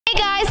Hey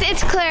guys,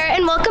 it's Claire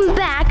and welcome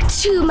back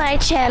to my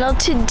channel.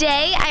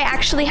 Today I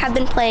actually have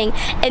been playing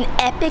an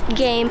epic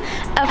game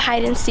of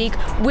hide and seek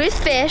with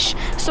Fish.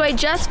 So I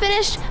just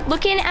finished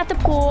looking at the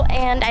pool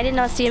and I did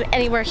not see him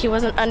anywhere. He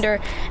wasn't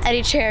under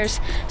any chairs.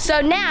 So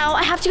now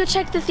I have to go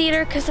check the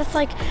theater because that's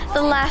like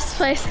the last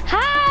place.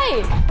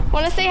 Hi!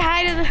 Want to say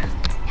hi to the...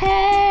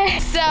 Hey!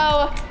 So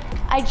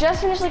I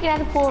just finished looking at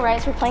the pool,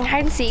 right? So we're playing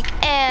hide and seek.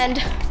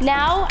 And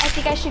now I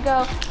think I should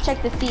go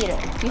check the theater.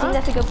 Do you think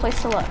that's a good place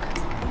to look?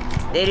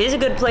 It is a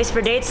good place for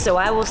dates, so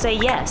I will say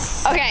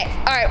yes. Okay,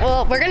 all right,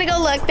 well, we're gonna go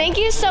look. Thank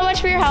you so much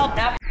for your help.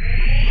 All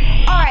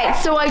right,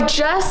 so I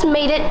just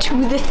made it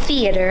to the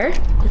theater.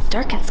 It's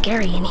dark and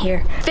scary in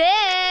here.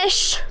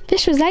 Fish!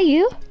 Fish, was that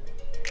you?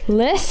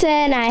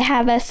 Listen, I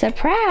have a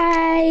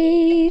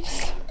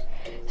surprise.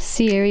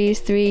 Series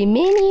 3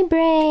 mini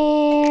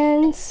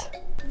brands.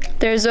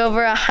 There's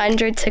over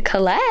 100 to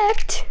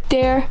collect.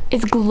 There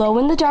is glow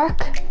in the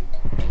dark.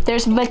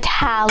 There's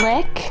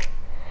metallic.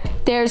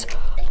 There's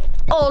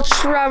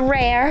ultra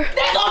rare.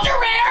 There's ultra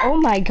rare? Oh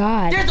my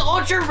god. There's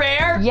ultra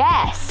rare?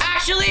 Yes.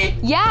 Actually?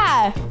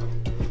 Yeah.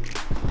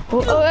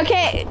 Oh,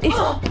 okay.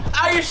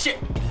 Are you shit?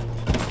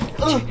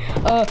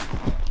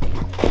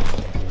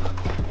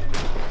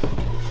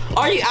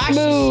 Are you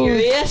actually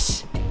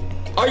serious?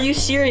 Are you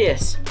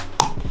serious?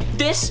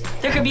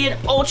 There could be an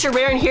ultra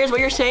rare, and here's what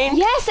you're saying?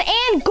 Yes,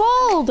 and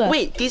gold.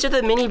 Wait, these are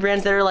the mini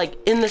brands that are like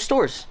in the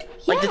stores. Yeah.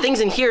 Like the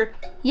things in here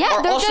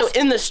are also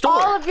in the store.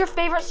 All of your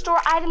favorite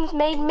store items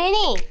made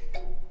mini.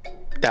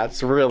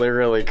 That's really,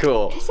 really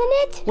cool. Isn't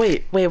it?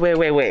 Wait.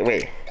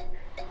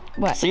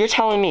 What? So you're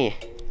telling me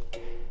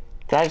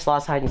that I just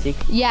lost hide and seek?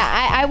 Yeah,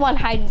 I won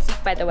hide and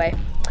seek, by the way.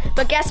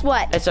 But guess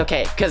what? It's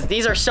okay, because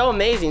these are so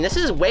amazing. This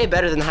is way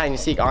better than hide and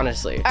seek,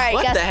 honestly. All right,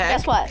 what the heck?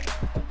 Guess what?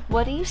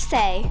 What do you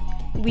say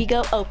we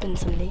go open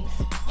some of these?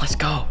 Let's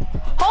go.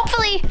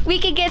 Hopefully, we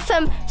can get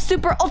some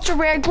super ultra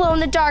rare glow in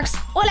the darks,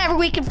 whatever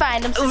we can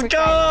find. I'm super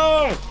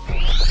excited.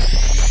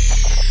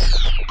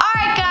 All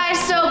right, guys,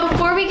 so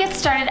before we get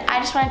started, I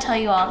just want to tell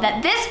you all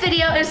that this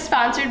video is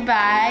sponsored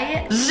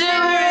by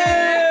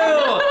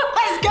Zuru!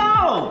 Let's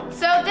go!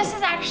 So this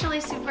is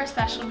actually super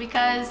special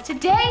because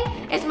today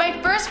is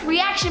my first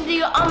reaction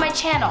video on my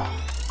channel.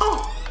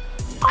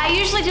 I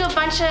usually do a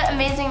bunch of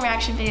amazing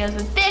reaction videos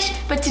with Fish,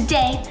 but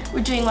today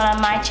we're doing one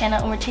on my channel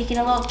and we're taking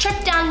a little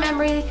trip down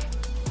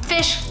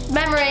Fish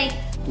memory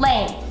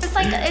lane.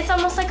 It's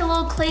almost like a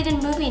little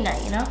Clayden movie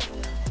night, you know?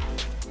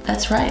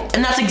 That's right.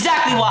 And that's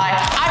exactly why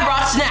I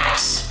brought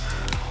snacks.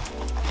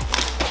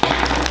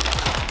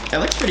 It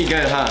looks pretty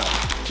good, huh?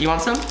 You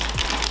want some? No.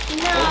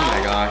 Oh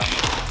my gosh.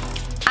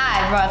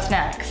 I brought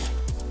snacks.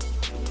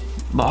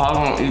 But I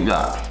won't eat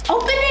that.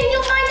 Open it and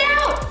you'll find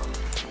out.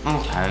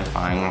 Okay,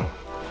 fine.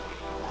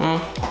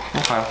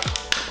 Okay.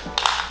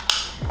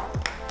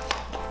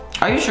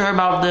 Are you sure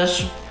about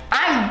this?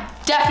 I'm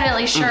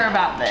definitely sure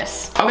about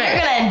this. Okay.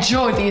 You're gonna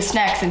enjoy these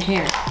snacks in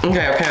here.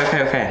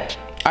 Okay.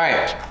 All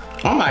right.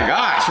 Oh my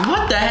gosh,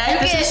 what the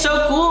heck? This is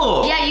so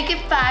cool. Yeah, you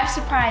get 5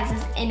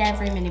 surprises in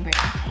every mini brand.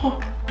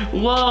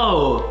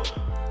 Whoa.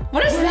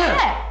 What is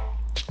that?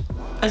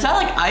 Is that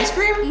like ice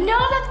cream? No,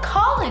 that's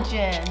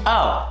collagen.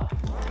 Oh.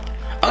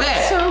 Okay.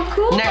 That's so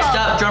cool. Next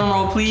up, drum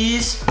roll,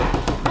 please.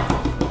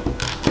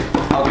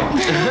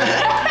 Okay.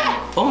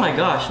 Oh my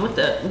gosh, what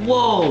the?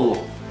 Whoa.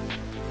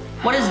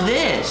 What is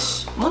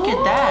this? Look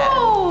at that.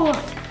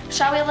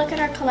 Shall we look at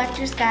our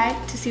collector's guide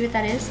to see what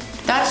that is?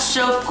 That's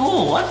so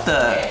cool. What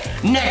the?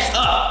 Next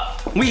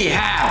up, we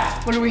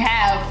have. What do we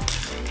have?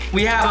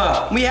 We have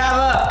a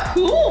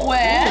Cool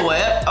Whip. Cool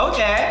Whip.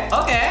 Okay.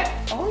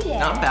 Oh yeah.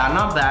 Not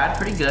bad.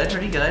 Pretty good.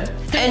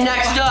 And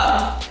next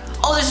up,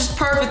 oh, this is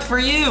perfect for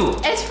you.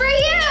 It's for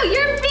you.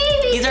 Your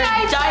baby These are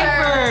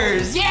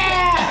diapers.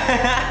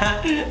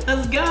 Yeah.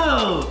 Let's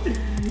go.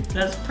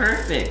 That's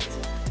perfect.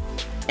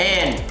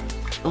 And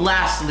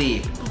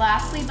lastly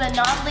but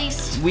not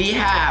least, we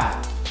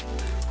have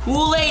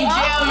Kool-Aid jammers.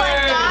 Oh my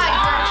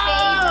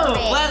God, your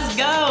favorite. Let's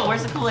go.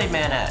 Where's the Kool-Aid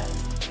man at?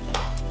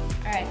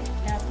 All right,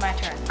 now it's my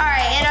turn. All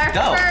right, and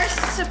our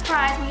first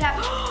surprise we have.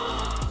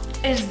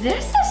 Is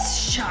this a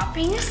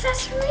shopping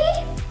accessory?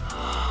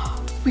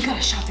 We got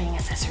a shopping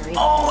accessory.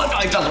 Oh, look,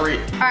 accessory.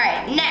 All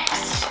right,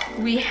 next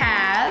we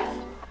have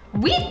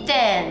Wheat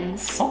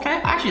Thins. Okay,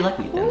 I actually like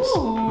Wheat Thins.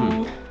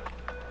 Ooh.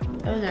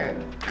 Those are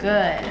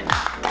good.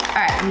 All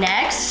right,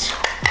 next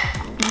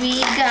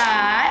we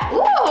got,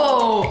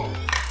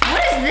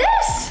 what is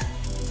this?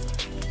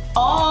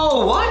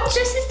 Oh, what?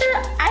 This is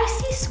their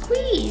icy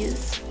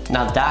squeeze.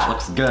 Now that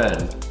looks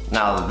good.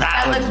 Now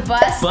that looks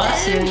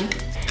bussin'.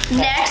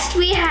 Next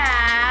we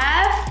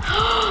have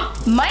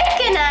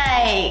Mike and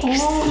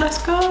Ike's. Oh, let's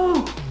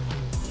go.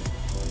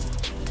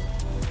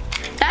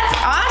 That's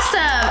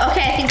awesome.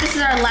 Okay, I think this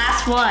is our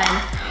last one.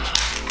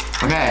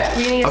 Okay.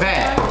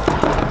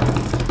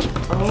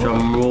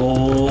 Drum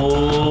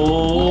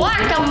roll.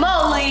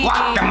 Guacamole.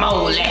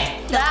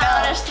 That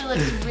honestly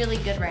looks really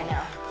good right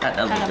now. That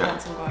does look good.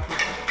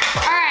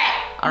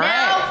 All right.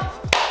 Now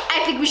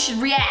I think we should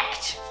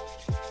react.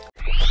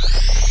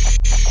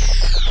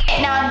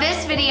 Now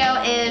this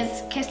video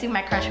is Kiss prancing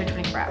my crush for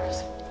 24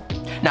 hours.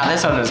 Now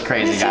this one was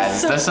crazy,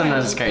 guys. So this one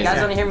was crazy. You guys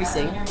want to hear me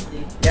sing?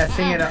 Yeah,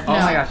 sing it. Oh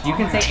my gosh, you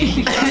can say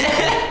anything.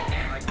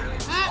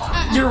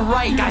 You're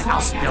right, guys. I'll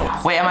spill.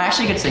 Wait, am I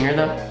actually a good singer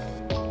though?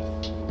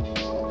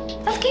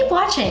 Let's keep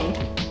watching.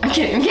 I'm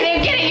kidding.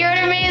 You're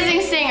an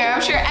amazing singer.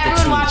 I'm sure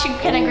everyone watching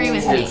can agree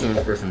with me.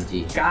 For some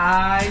tea.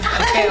 Guys.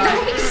 Okay,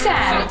 don't be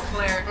sad.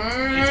 Claire,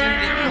 it's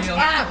gonna be real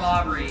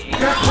slobbery.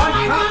 Just one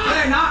cup,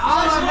 Claire, not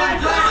all of that,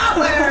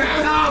 Claire.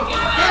 No.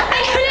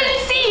 I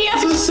couldn't see.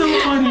 This is so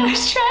funny. I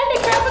was trying to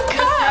grab a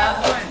cup.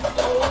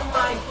 Oh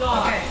my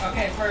god.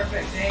 Okay,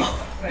 perfect. Thanks,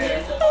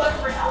 Claire.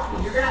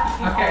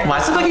 Okay. Why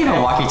does it look like you have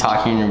a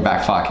walkie-talkie in your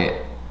back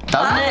pocket?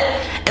 Doesn't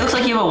it? It looks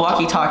like you have a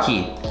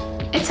walkie-talkie.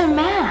 It's a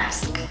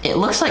mask. It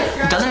looks like,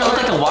 doesn't it look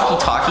like a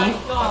walkie-talkie?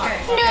 No.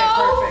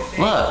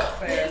 Look.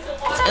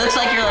 It looks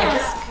like you're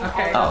like,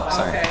 Okay. oh,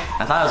 sorry. Okay.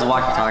 I thought it was a Now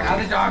the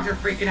walkie-talkie. dogs are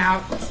freaking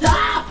out.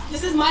 Stop!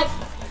 This is my.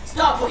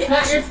 Stop! Okay,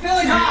 You're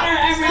spilling water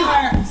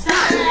everywhere.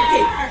 Stop!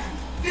 Okay.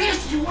 Fish,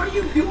 what are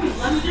you doing?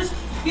 Let me just.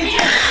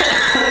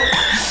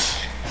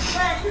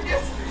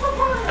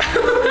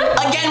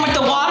 Again with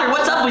the water.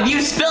 What's up with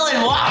you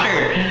spilling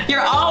water?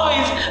 You're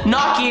always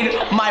knocking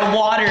my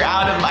water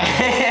out of my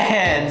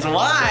hands.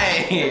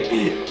 Why?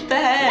 What the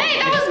heck? Hey,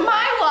 that was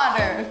my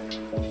water.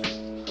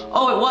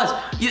 Oh, it was.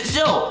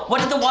 Still, what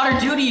did the water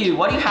do to you?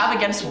 What do you have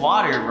against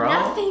water, bro?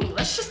 Nothing.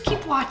 Let's just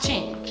keep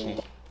watching.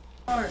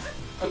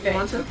 Okay.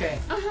 Okay.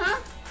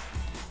 Uh-huh.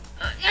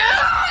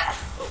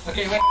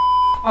 Okay, wait.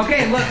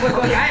 Okay, look.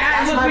 Look, we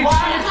got a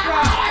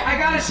straw. I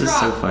got a straw. This is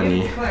so funny.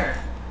 Give it to Claire.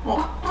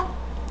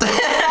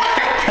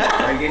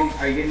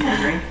 Are you getting your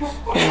drink?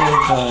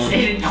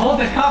 Aiden, hold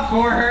the cup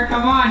for her.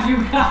 Come on, you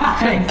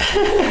guys.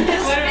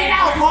 Spit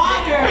out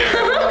water!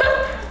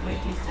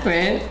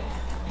 Wait.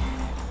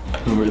 I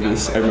remember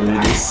this. Oh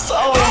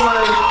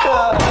my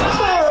gosh.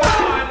 Oh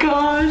my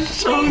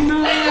gosh. Oh no.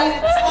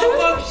 Slow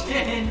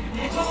motion!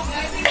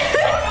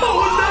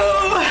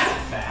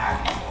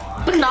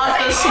 Not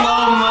the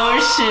slow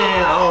motion.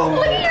 Oh.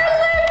 Look at your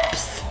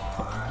lips.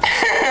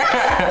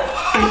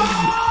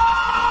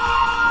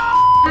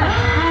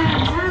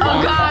 Oh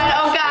God.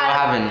 Oh What God.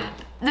 happened?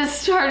 This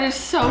chart is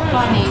so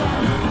funny.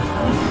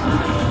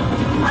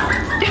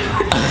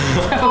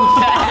 So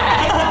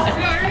bad.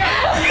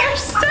 You're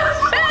so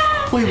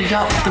bad. Wait,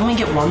 didn't we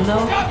get one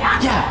though?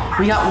 Yeah,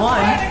 we got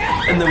one,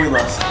 and then we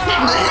lost.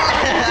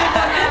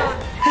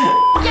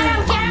 Get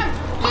him.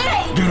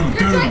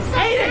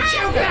 Aiden,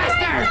 you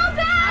bastard! Oh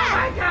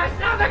my gosh,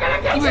 no, they're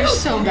gonna get You were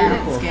so bad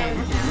at this game.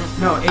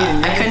 No,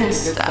 Aiden, I couldn't. good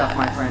stuff,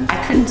 my friend. I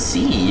couldn't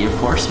see. Of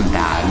course, I'm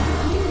bad.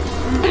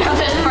 No,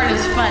 this part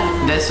is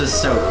fun. This was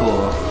so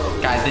cool,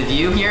 guys. The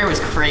view here was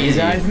crazy.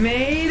 You guys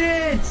made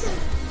it!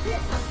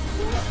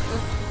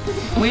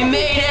 We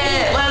made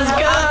it! Let's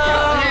go!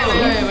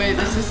 Wait.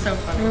 This is so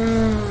funny.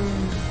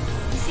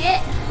 See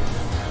it?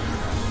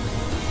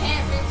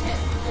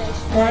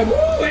 Alright,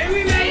 woo! And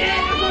we made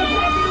it!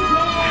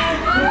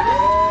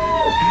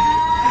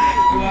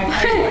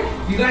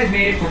 You guys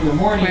made it from the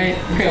morning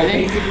until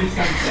basically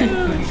sunset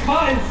because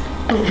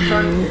the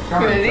sun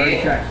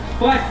Ready?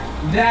 But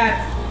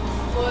that.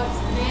 So,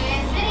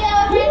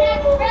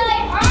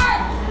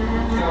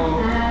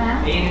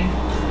 Aiden,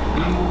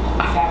 you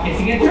stop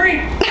kissing at 3. You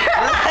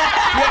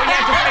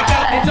have to wake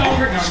up. It's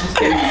over. No, I'm just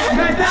kidding. I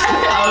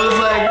was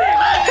like,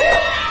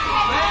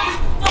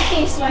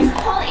 Okay, so I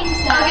call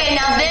Insta. Okay,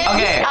 now this.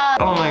 okay.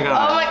 Oh my Oh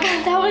god. my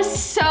God, that was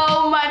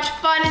so much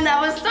fun, and that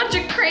was such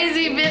a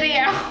crazy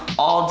video.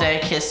 All day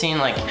kissing,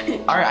 like,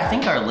 I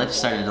think our lips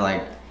started to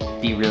like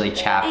be really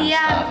chapped and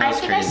Yeah, stuff. It I was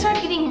think I crazy.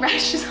 started getting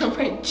rashes on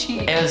my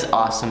cheek. It was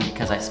awesome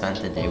because I spent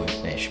the day with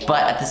fish,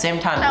 but at the same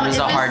time, No, it was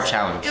a hard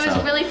challenge. It was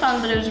so. really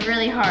fun, but it was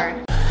really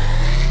hard.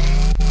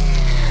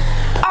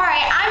 All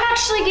right, I'm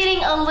actually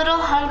getting a little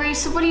hungry,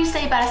 so what do you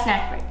say about a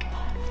snack break?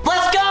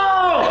 Let's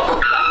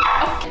go!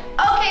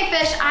 Okay,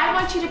 Fish, I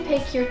want you to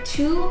pick your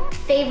 2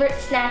 favorite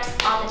snacks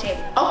on the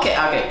table. Okay,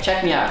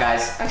 check me out,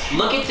 guys. Okay.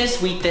 Look at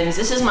this Wheat Thins.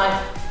 This is my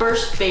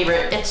first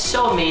favorite. It's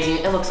so amazing.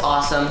 It looks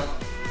awesome.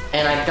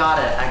 And I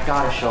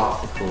gotta show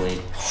off the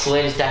Kool-Aid.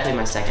 Kool-Aid is definitely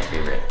my second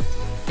favorite.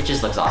 It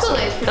just looks awesome.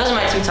 Kool-Aid's pretty Those are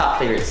my 2 top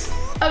favorites.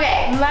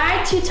 Okay,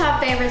 my 2 top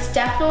favorites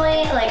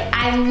definitely, like,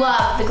 I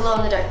love the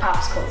glow-in-the-dark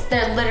popsicles.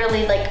 They're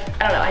literally like,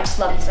 I don't know, I just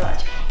love them so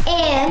much.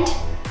 And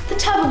the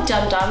tub of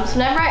Dum-Dums.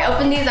 Whenever I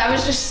opened these, I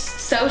was just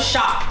so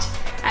shocked.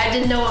 I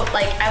didn't know,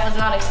 like, I was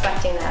not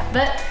expecting that.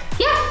 But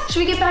yeah, should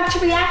we get back to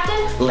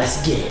reacting?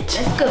 Let's get it.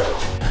 Let's go.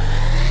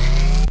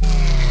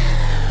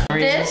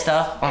 Memories and This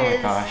stuff. Oh my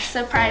is gosh.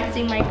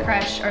 surprising my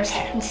crush, or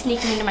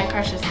sneaking into my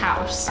crush's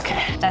house.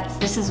 Okay.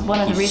 This is one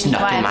of the You reasons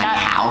snuck why in I'm my not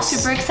house?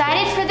 super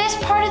excited for this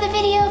part of the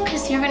video,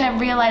 because you're gonna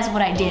realize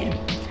what I did.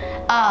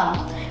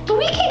 But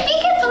we can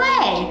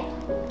play.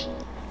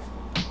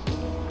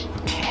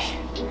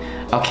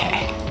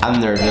 Okay. I'm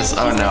nervous.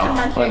 Oh He's gonna come no.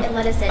 down here and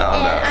let us in. Oh,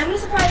 And no. I'm gonna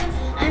surprise him.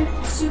 I'm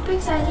super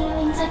excited.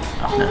 And he's like,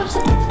 oh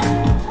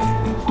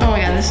my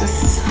god, this is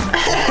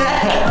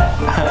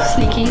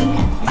sneaking.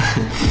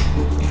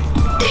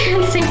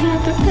 Dancing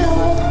with the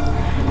pillow.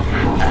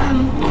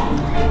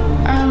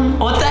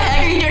 What the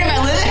heck are you doing in my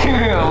living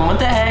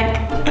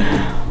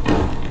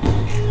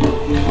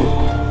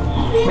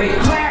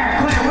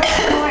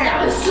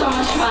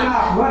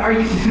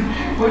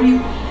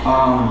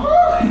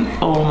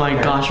Oh my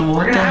gosh, what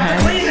We're the gonna have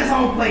to heck? clean this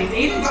whole place.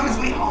 Aiden's on his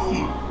way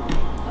home.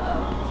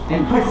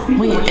 And plus,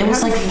 Wait, it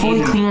was like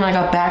fully clean when I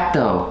got back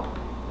though.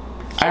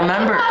 I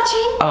remember.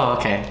 Watching. Oh,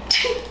 okay.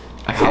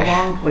 How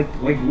long? Like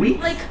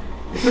weeks? Like,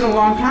 It's been a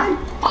long time.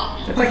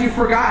 It's like you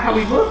forgot how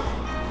he looked.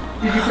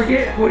 Did you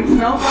forget what he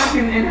smells like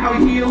and how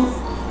he feels?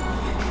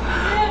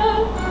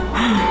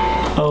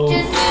 Oh.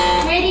 just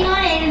waiting on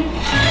Aiden.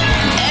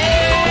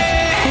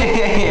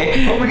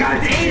 Oh my God,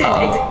 it's Aiden!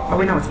 Oh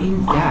wait, no, it's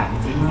Aiden's dad.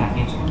 It's Aiden's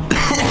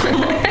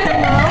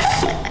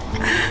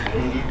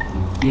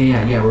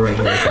dad. Yeah, we're right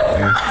here.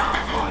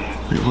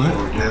 Wait, what?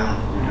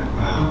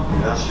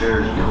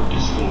 Downstairs,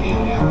 just in the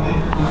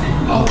elevator.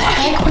 Oh, the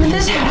heck? When did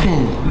this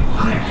happen?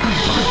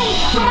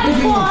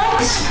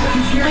 What?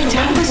 My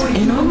dad was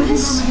in on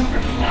this?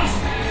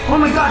 Oh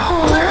my God!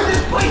 Claire,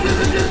 this place is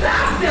a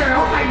disaster!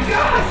 Oh my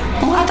God!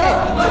 What the?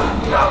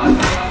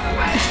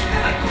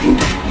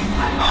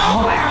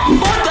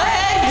 What the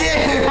heck,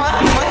 dude? My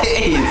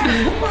place!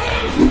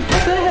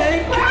 What the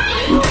heck?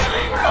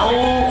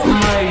 Oh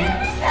my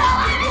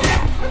god.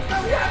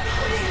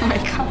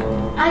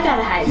 I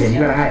gotta hide. Yeah, you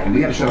gotta hide.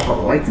 We gotta shut off all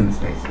the lights in this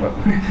place. What?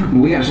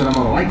 We gotta shut off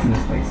all the lights in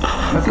this place.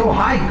 Let's go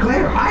hide,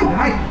 Claire.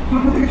 Hide.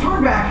 Put the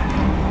guitar back.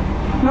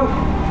 No.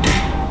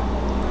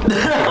 I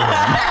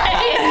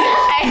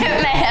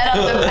hit my head on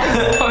the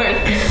backboard.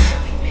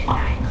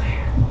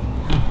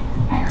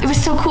 It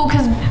was so cool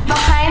because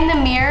behind the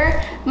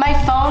mirror, my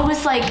phone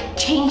was like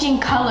changing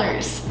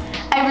colors.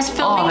 I was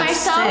filming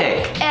that's myself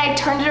sick. and I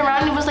turned it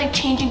around and it was like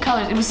changing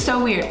colors. It was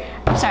so weird.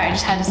 I'm sorry, I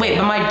just had to say Wait,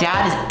 but my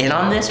dad is in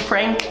on this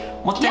prank?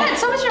 What the yeah, heck? and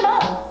so was your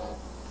mom.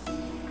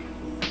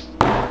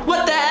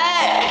 What the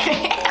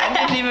heck?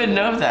 I didn't even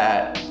know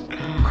that.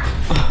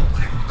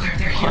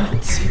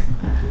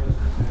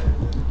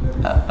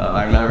 Uh-oh,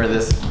 I remember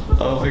this.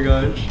 Oh my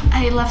gosh.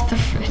 I left the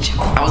fridge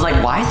open. I was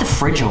like, why is the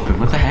fridge open?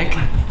 What the heck?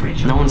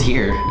 No one's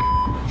here.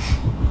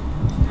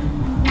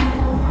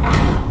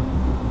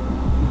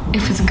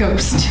 It was a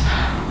ghost.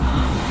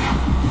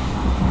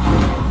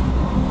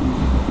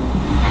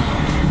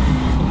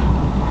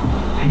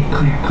 Hey,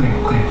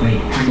 Claire,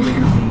 wait.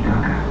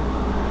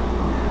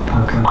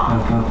 Poker.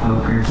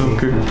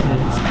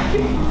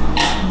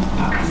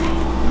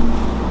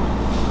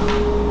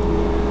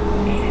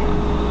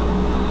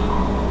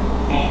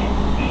 I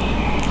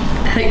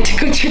like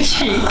tickled your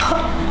cheek.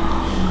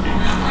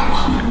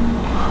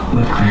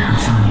 Look, Claire, I'm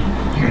telling you,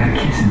 you gotta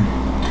kiss him.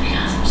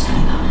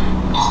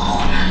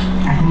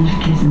 I think you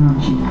should kiss him on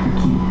the cheek for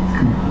cute. It's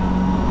gonna.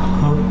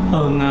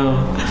 Oh no.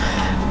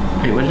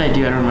 Wait, what did I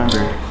do? I don't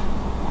remember.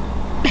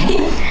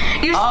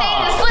 You're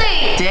staying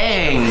asleep.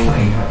 Dang.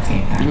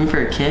 Okay, You mean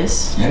for a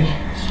kiss? Ready?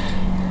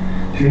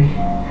 3, 2, 1.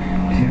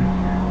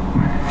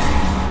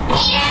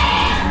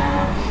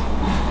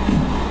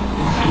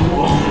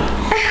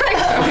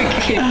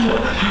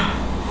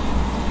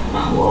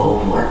 Whoa,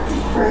 what the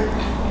frick?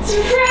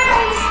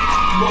 Surprise!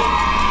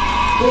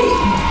 Wait.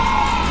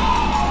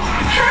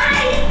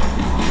 Hi!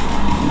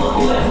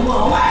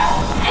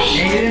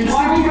 Aiden,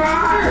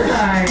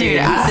 surprise! Dude,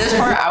 at this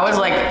part, I was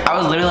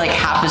literally like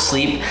half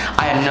asleep.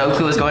 I had no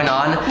clue what was going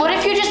on. What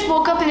if you just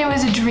woke up and it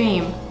was a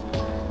dream?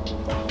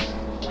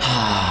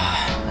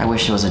 I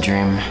wish it was a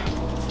dream.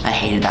 I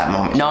hated that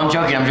moment. No, I'm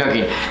joking.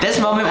 This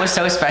moment was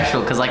so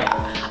special because like,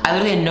 I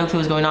literally had no clue what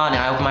was going on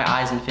and I opened my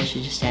eyes and Fish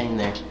is just standing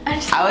there. I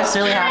was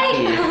really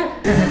happy.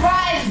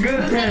 Surprise!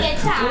 Good.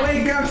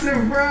 Wake up,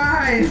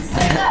 surprise!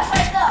 Wake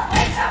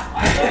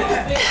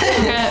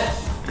up.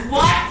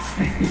 What?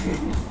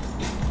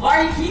 Why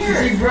are you here?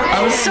 I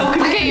was so Look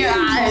confused. at your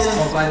eyes.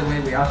 Oh, by the way,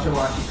 we also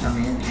watched you come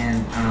in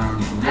and,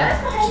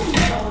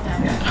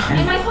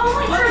 And my phone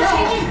went for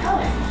changing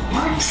color.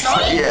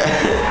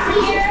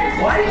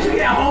 Yeah. Why did you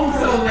get home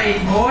so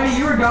late, boy?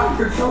 You were gone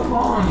for so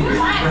long. You're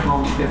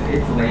home because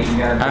it's late. You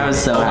gotta. I was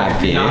so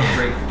happy. Not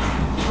break.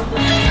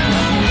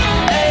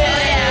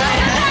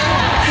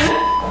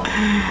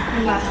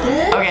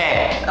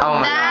 Okay. Oh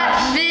my That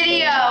gosh.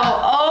 video,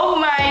 oh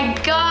my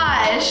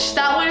gosh,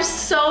 that was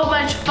so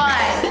much fun.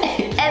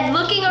 And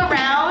looking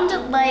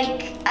around,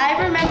 like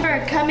I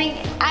remember coming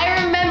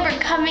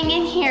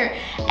in here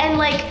and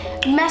like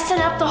messing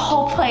up the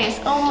whole place.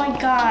 Oh my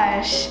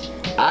gosh.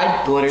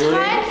 I literally.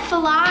 Time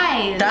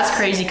flies. That's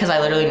crazy because I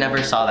literally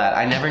never saw that.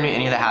 I never knew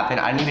any of that happened.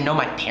 I didn't even know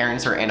my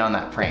parents were in on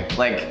that prank.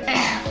 Like.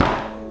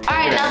 All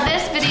right, now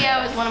this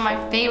video is one of my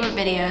favorite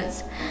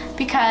videos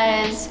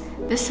because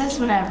this is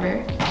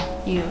whenever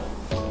you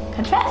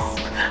confess.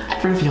 I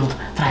revealed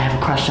that I have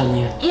a crush on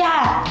you.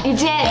 Yeah, you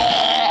did.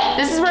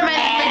 This is one of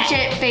my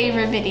legit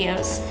favorite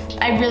videos.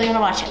 I really want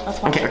to watch it. Let's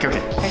watch it. Okay.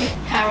 Ready?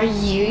 How are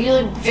you? You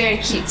look very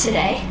cute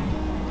today.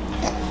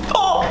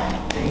 Oh.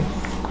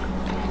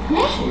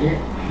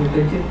 You're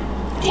good too.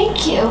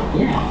 Thank you.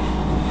 Yeah.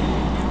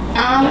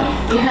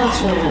 Your hair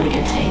looks really, really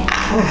good today.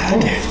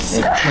 It's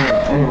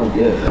really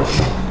good. It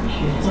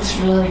looks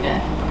really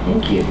good.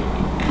 Thank you.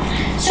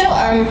 So,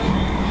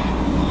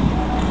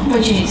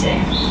 what'd you do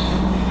today?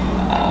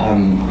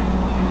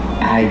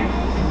 I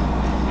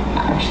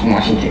I'm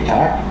watching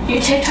TikTok. Your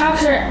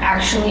TikToks are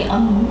actually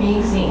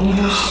amazing. You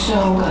do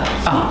so good.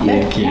 Oh,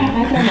 thank you. Yeah,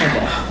 I can like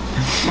that.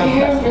 Your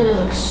hair really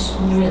looks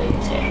really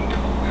good today.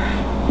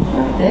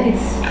 Oh,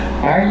 thanks.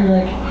 Why are you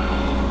like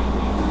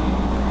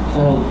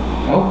so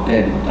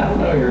open? I don't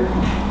know.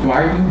 Why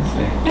are you doing this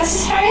thing? That's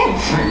just how I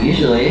am. Not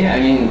usually. I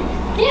mean,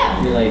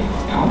 Yeah. you're like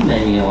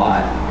complimenting me a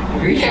lot. I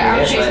appreciate Yeah,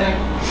 I'll it, chase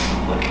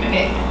but it.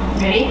 Okay,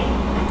 ready?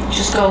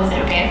 Just go with it,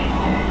 okay?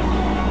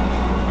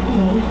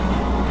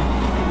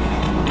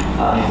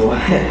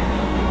 what?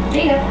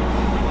 There you go.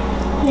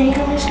 There you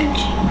go, Miss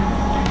Gucci.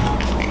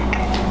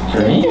 For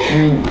me? I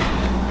mean,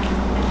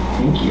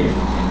 thank you.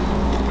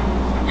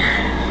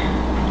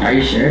 Are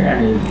you sure?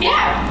 I mean,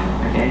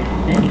 Yeah. okay,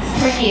 thanks.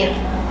 For you.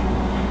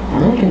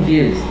 I'm really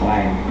confused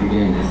why you're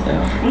doing this though.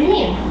 What do you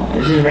mean?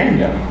 This is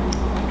random.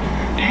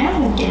 I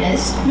don't think it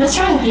is. What's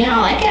wrong with you? I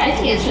don't like it. I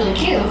think it's really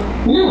cute.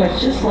 No,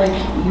 it's just like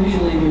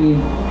usually when you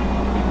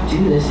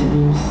do this, it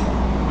means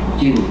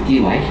do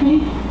you like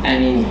me? I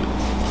mean,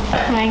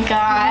 Oh my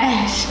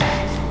gosh.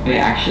 wait,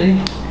 actually?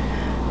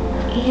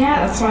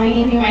 Yeah, that's why I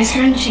gave you my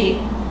scrunchie.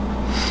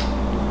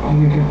 Oh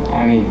my god.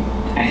 I mean,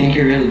 I think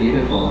you're really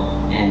beautiful,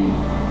 and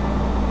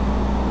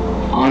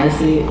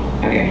honestly,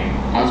 okay,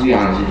 I'll just be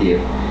honest with you.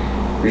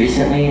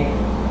 Recently,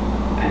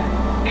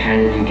 I've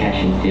kind of been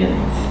catching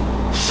feelings.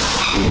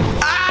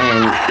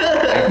 And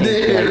I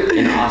think you're like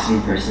an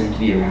awesome person to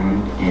be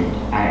around, and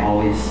I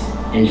always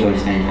enjoy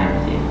spending time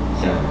with you.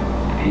 So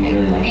I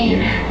really like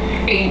you.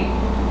 Are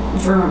you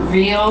for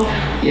real?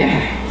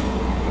 Yeah.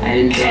 I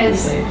didn't feel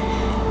this way.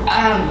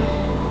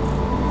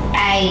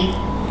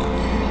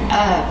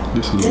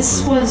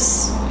 This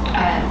was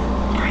a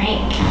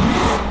prank.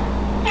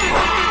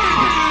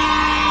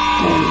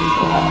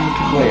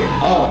 Wait.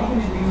 Oh.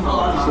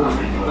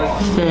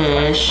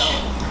 Fish.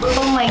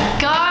 Oh my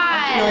I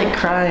god. feel like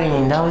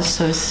crying. That was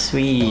so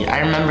sweet. I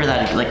remember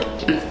that. Like,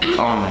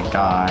 oh my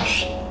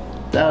gosh.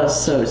 That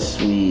was so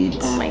sweet.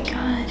 Oh my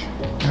god.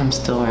 I'm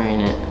still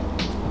wearing it.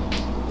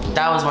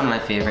 That was one of my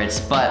favorites,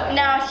 but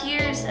Now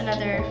here's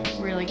another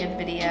really good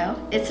video.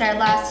 It's our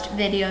last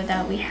video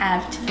that we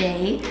have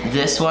today.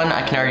 this one,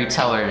 I can already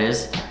tell what it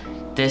is.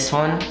 This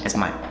one is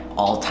my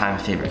all-time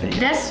favorite video.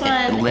 This one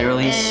It's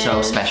literally so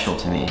is- special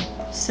to me.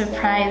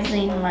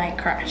 Surprising my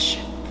crush.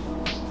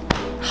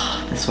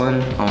 This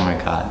one, oh my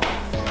god.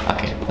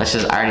 Okay, I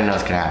already know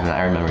what's gonna happen.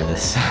 I remember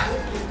this.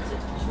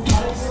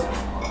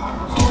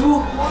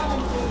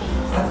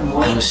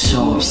 I was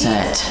so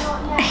upset.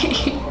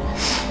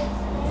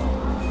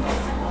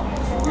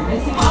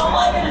 How am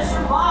I gonna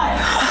survive?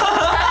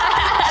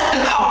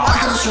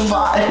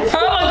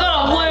 Oh my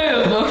god,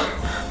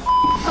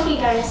 blue! Okay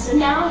guys, so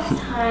now it's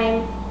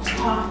time to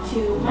talk to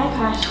my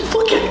crush.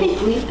 Look at me.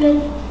 We've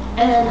been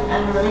in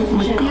a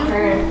relationship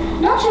for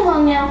not too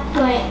long now,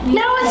 but we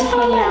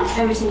hang out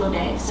every single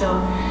day. So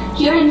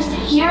he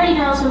already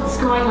knows what's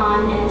going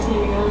on, and it's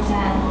gonna be really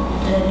sad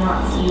to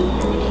not see you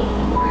every day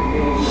anymore.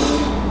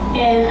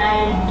 And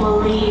I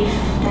believe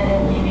that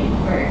it may be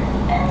for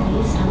at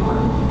least a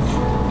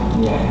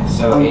month. Yeah,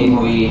 so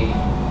Avery,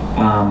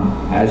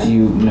 as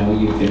you know,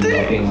 you've been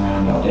walking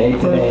around all day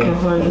today,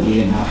 but you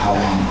didn't know how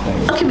long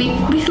Claire Okay,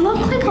 we look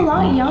like a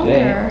lot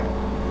younger.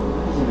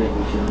 Doesn't make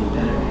me feel any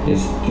better.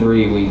 is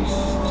 3 weeks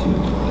to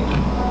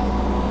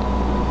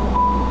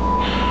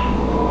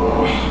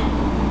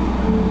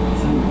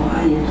So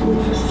why you have to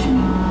leave us to me?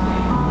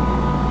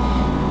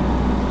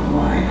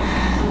 Why?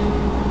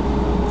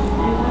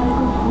 I wanna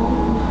go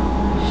home.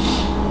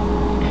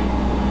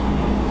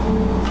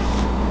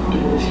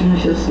 It's gonna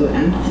feel so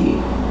empty.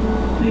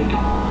 Like,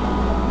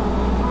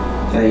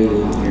 without you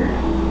being here.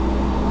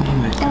 Oh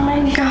my Oh my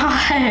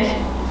god.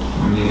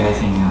 you guys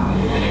hang out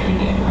like that every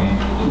day, right?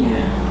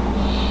 Yeah.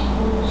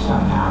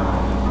 Somehow.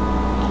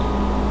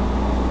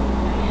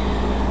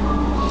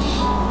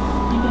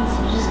 I guess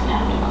we're just gonna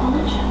have to call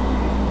each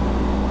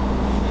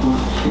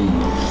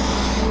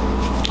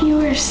other. You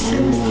are so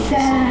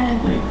sad.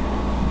 Like,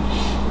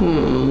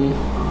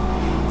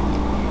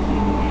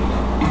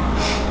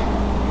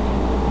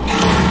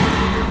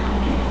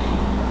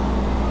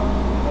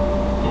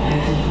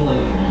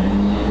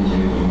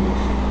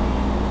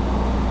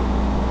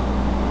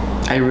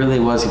 I really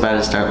was about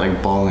to start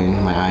like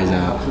bawling my eyes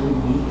out. 2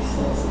 weeks,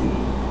 that's the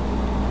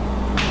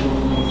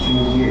 3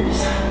 years.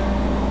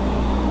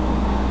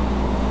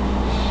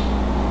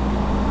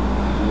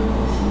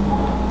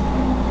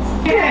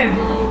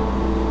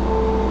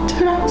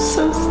 Dude, I was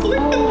so sleepy.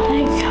 Oh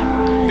my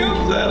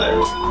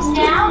god.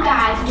 Now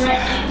guys, we're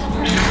at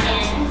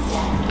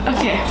 8%.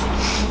 Okay.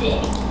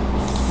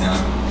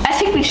 I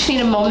think we just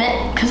need a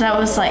moment because that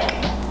was like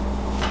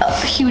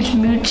a huge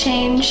mood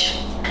change.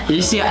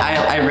 You see,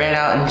 I ran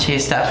out and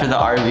chased after the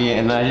RV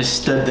and then I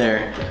just stood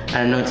there.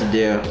 I didn't know what to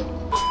do.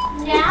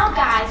 Now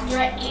guys, we're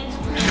at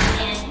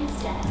 8%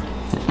 instead.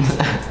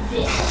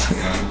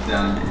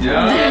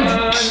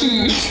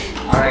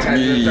 Alright guys,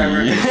 let's start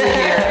working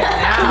here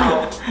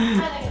now.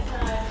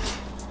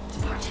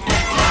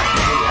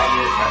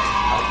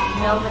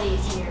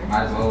 Nobody's here.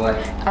 Might as well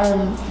like,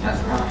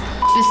 that's wrong.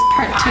 This is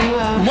part 2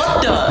 of. What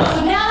the?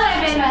 So now that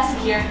I've been messaged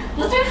here.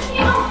 Let's do it.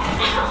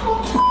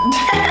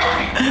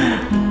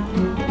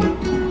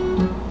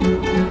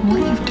 What are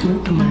you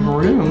doing to my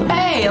room?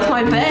 Hey, that's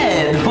my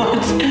bed. What?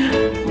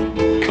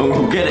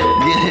 Oh, get it.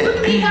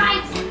 Hey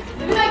guys,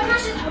 maybe my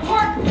crush is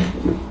apart.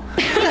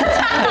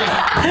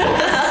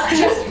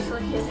 Just so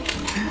he has like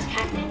this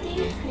Pac-Man thing,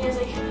 and he has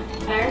like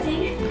fire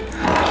thing.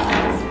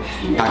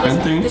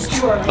 Pac-Man thing? This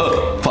drawer.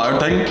 Fire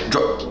thing?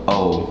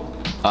 Oh.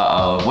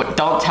 Uh-oh. What?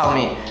 Don't tell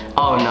me.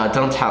 Oh no,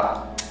 don't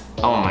tell.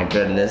 Oh my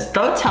goodness.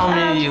 Don't tell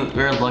me you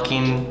were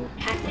looking.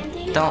 Pac-Man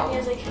thing. Don't. He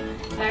has like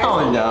fire Oh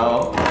thing.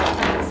 no.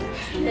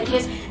 And then he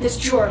has this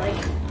drawer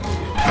like.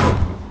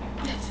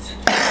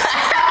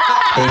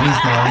 Baby's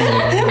mom.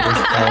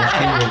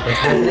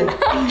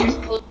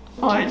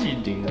 Why'd you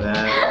do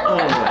that? Oh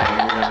my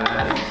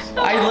gosh.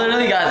 I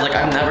literally, guys, like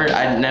I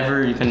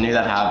never even knew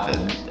that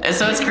happened. And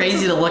so it's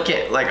crazy to look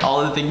at like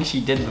all the things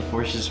she did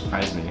before she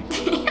surprised me.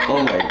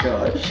 Oh my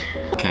gosh.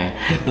 Okay,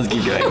 let's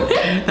keep going.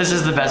 This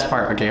is the best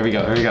part. Okay, here we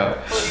go. To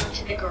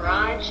the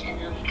garage, and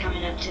they'll be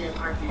coming up to the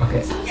apartment.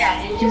 Okay.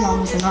 Yeah, and just so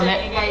you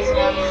guys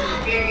know, it's a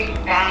very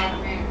bad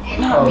room.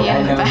 No,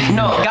 I know.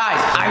 No,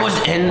 guys, I was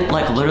in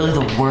like literally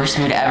the worst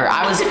mood ever.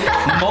 I was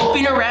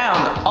moping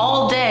around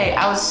all day.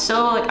 I was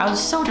so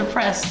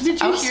depressed. Did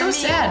you I was hear so me?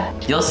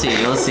 sad. You'll see.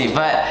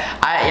 But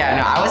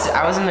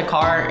I was in the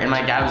car and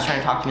my dad was trying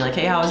to talk to me like,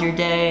 hey, how was your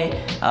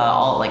day?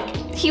 All like,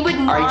 He would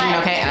not. are you doing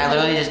okay? And I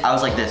literally I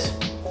was like this.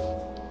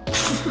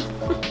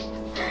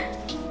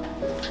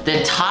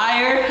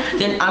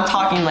 I'm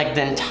talking like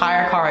the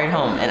entire car ride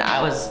home, and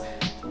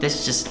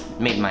this just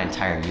made my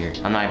entire year.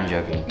 I'm not even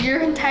joking.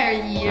 Your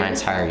entire year. My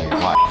entire year.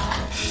 Why?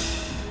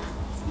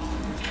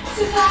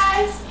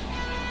 Surprise!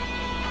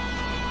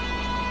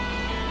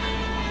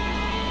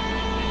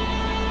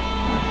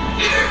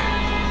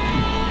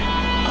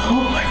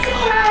 Oh my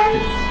god.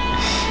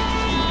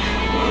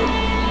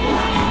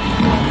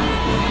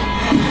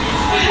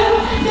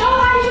 No,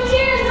 hide your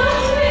tears,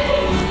 don't do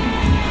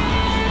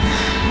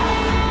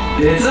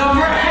it! It's a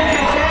prank!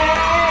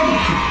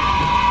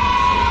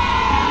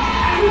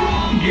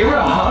 Give her a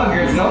hug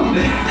or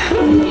something.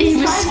 He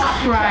was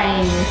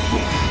crying.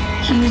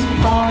 He was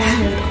bawling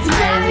his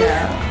eyes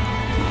out.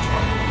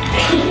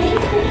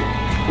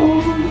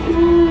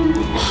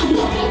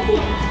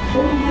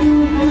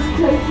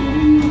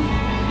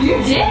 You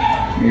did?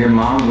 Your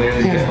mom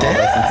literally just called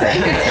us and said,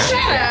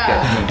 Shut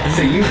up.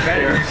 so you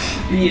better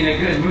be in a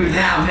good mood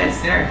now,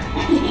 mister. No,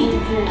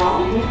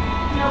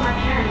 my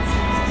parents.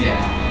 Yeah,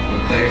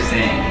 what Claire's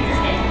saying here.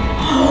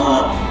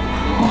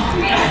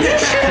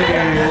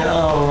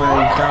 Oh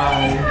my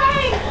god.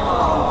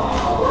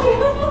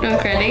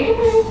 Look, ready?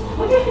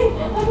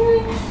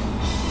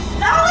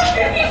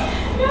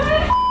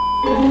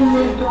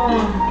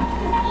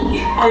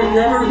 I've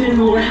never been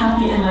more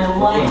happy in my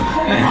life.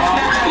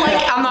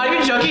 Like, I'm not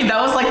even joking.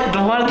 That was like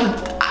the one of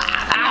the.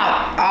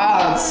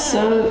 Ow. It's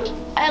so.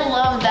 I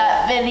love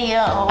that video.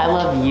 I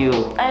love you.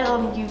 I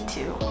love you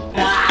too.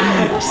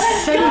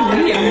 So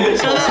weird.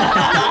 Go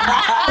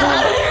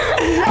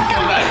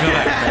back.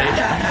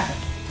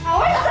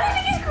 Why do you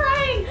think he's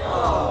crying?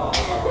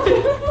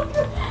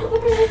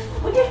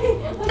 Look at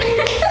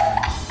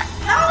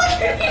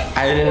me. I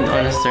didn't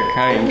want to start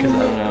crying because I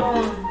don't know.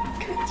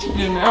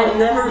 I've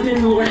never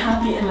been more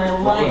happy in my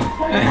life.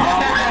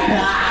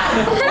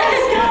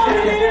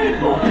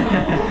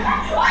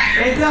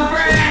 It's a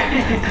prank!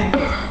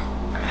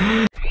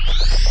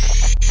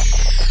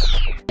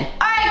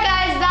 Alright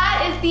guys,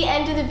 that is the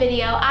end of the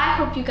video. I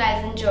hope you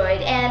guys enjoyed,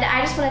 and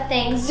I just want to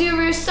thank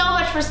Zuru so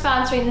much for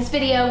sponsoring this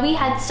video. We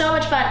had so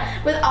much fun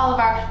with all of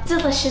our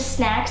delicious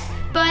snacks.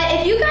 But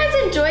if you guys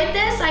enjoyed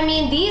this, I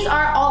mean, these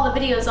aren't all the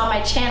videos on my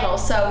channel,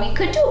 so we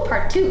could do a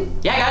part 2.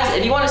 Yeah, guys,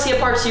 if you want to see a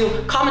part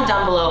 2, comment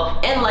down below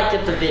and like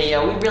the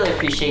video. We really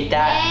appreciate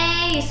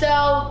that. Yay! So,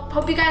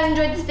 hope you guys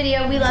enjoyed this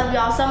video. We love you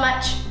all so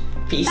much.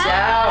 Peace Bye.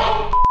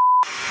 out.